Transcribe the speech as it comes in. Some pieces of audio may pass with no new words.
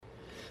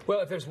Well,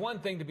 if there's one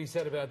thing to be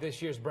said about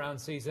this year's Brown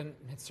season,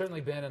 it's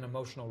certainly been an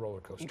emotional roller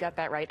coaster. You got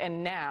that right.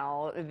 And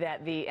now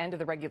that the end of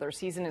the regular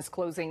season is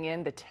closing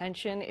in, the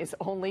tension is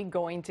only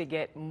going to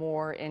get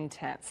more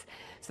intense.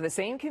 So the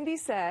same can be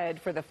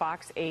said for the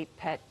Fox 8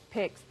 Pet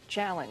Picks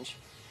Challenge.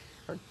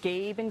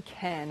 Gabe and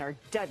Ken are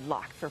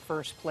deadlocked for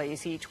first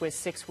place, each with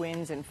 6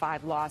 wins and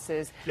 5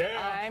 losses.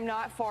 Yeah. I'm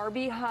not far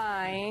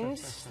behind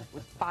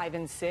with 5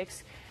 and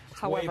 6.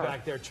 However, way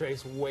back there,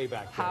 Trace, way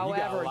back there. However,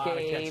 you got a lot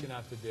Gabe, of catching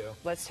up to do.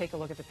 Let's take a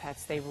look at the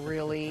Pets. They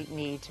really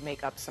need to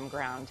make up some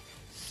ground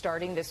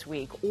starting this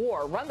week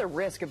or run the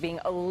risk of being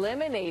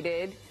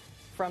eliminated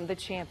from the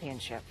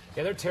championship.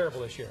 Yeah, they're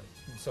terrible this year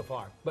so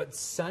far. But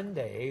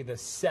Sunday, the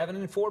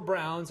 7-4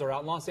 Browns are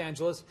out in Los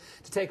Angeles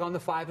to take on the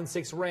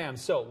 5-6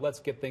 Rams. So let's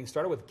get things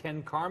started with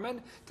Ken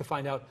Carmen to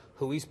find out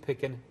who he's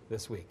picking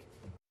this week.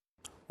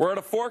 We're at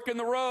a fork in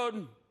the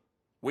road.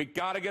 We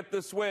got to get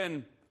this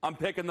win. I'm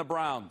picking the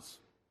Browns.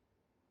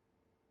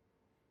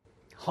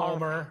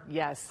 Homer.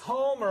 Yes.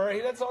 Homer.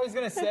 That's all he's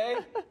going to say.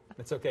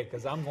 It's okay,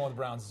 because I'm going with the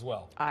Browns as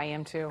well. I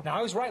am too. Now,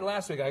 I was right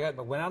last week. I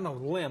went out on a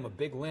limb, a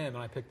big limb,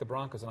 and I picked the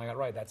Broncos, and I got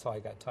right. That's how I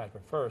got tied for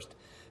first.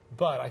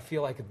 But I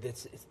feel like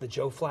it's the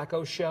Joe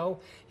Flacco show.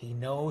 He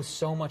knows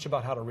so much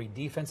about how to read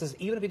defenses.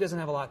 Even if he doesn't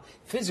have a lot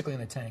physically in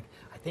the tank,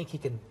 I think he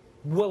can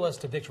will us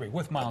to victory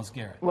with Myles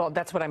Garrett. Well,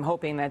 that's what I'm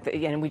hoping.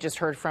 And we just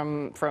heard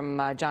from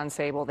John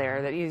Sable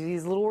there that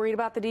he's a little worried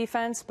about the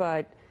defense,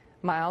 but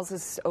Myles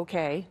is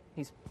okay.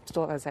 He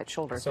still has that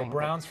shoulder thing. So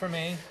Browns for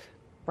me.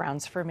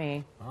 Browns for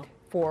me. Oh.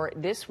 For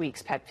this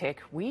week's pet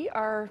pick,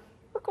 we're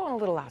going a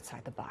little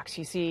outside the box.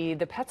 You see,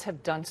 the Pets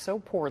have done so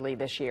poorly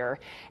this year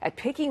at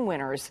picking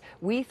winners.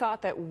 We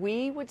thought that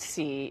we would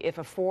see if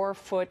a 4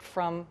 foot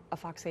from a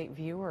Fox 8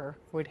 viewer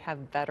would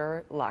have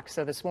better luck.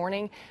 So this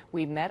morning,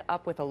 we met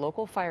up with a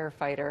local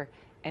firefighter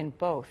and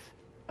both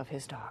of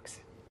his dogs.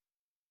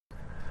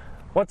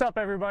 What's up,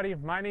 everybody?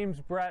 My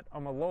name's Brett.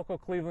 I'm a local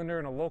Clevelander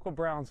and a local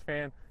Browns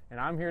fan, and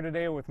I'm here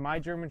today with my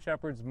German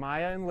Shepherds,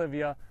 Maya and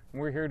Livia,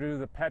 and we're here to do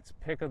the Pets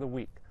pick of the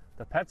week.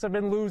 The Pets have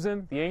been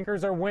losing, the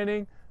Anchors are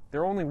winning,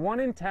 they're only 1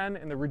 in 10,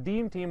 and the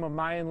Redeem team of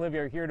Maya and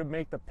Livia are here to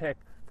make the pick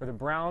for the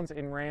Browns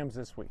and Rams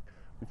this week.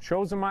 We've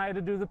chosen Maya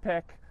to do the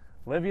pick.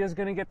 Livia's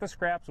going to get the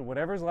scraps of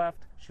whatever's left.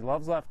 She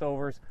loves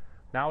leftovers.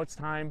 Now it's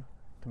time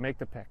to make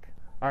the pick.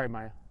 All right,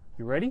 Maya,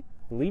 you ready?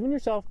 Believe in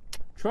yourself.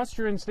 Trust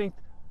your instinct.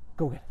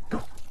 Go get it.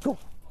 Go, go,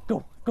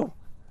 go, go.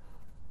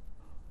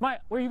 Maya,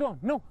 where are you going?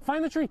 No,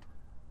 find the treat.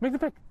 Make the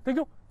pick. There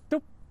you go.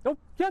 Nope, nope,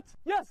 yes,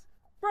 yes.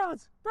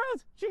 Browns,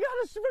 Browns. She got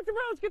us. Pick the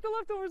Browns. Get the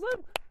leftovers.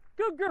 Liv.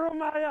 Good girl,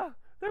 Maya.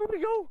 There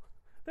we go.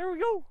 There we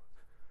go.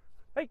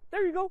 Hey,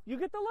 there you go. You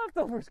get the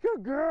leftovers.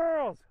 Good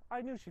girls.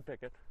 I knew she'd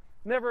pick it.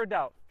 Never a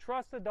doubt.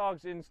 Trust the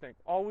dog's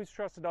instinct. Always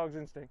trust the dog's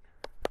instinct.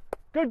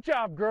 Good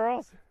job,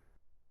 girls.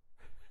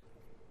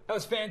 That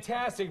was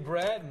fantastic,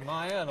 Brett and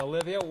Maya and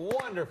Olivia.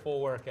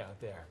 Wonderful work out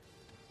there.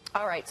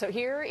 All right, so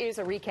here is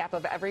a recap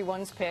of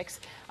everyone's picks.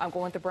 I'm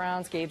going with the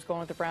Browns, Gabe's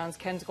going with the Browns,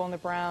 Ken's going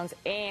with the Browns,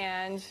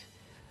 and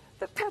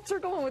the Pets are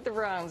going with the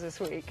Browns this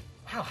week.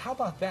 Wow, how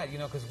about that? You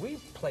know, because we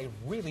play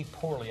really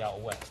poorly out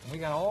west. And we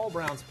got all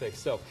Browns picks.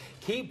 So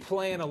keep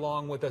playing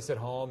along with us at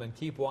home and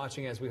keep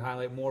watching as we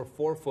highlight more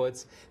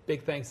 4-foots.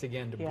 Big thanks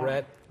again to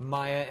Brett,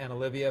 Maya, and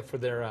Olivia for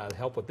their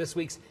help with this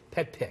week's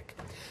Pet Pick.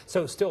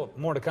 So still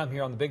more to come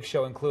here on the big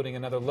show, including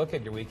another look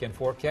at your weekend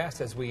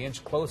forecast as we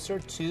inch closer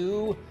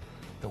to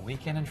the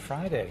weekend and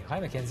Friday. Hi,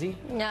 Mackenzie.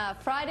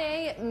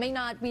 Friday may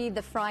not be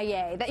the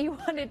Friday that you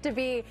want it to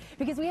be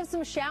because we have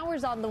some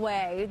showers on the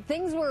way.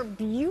 Things were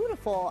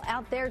beautiful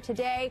out there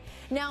today.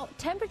 Now,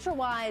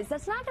 temperature-wise,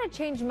 that's not going to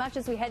change much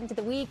as we head into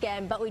the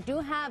weekend, but we do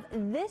have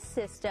this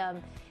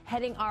system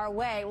heading our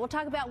way. We'll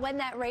talk about when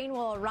that rain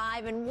will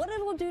arrive and what it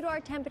will do to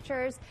our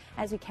temperatures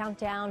as we count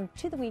down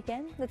to the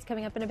weekend that's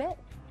coming up in a bit.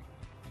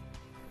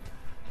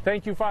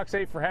 Thank you, Fox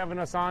 8, for having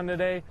us on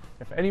today.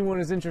 If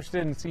anyone is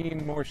interested in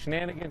seeing more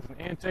shenanigans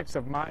and antics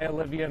of Maya,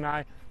 Olivia, and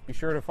I, be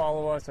sure to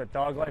follow us at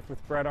Dog Life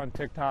with Brett on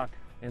TikTok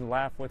and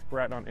Laugh with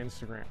Brett on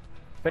Instagram.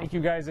 Thank you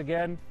guys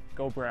again.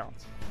 Go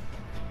Browns.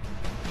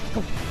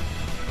 Go.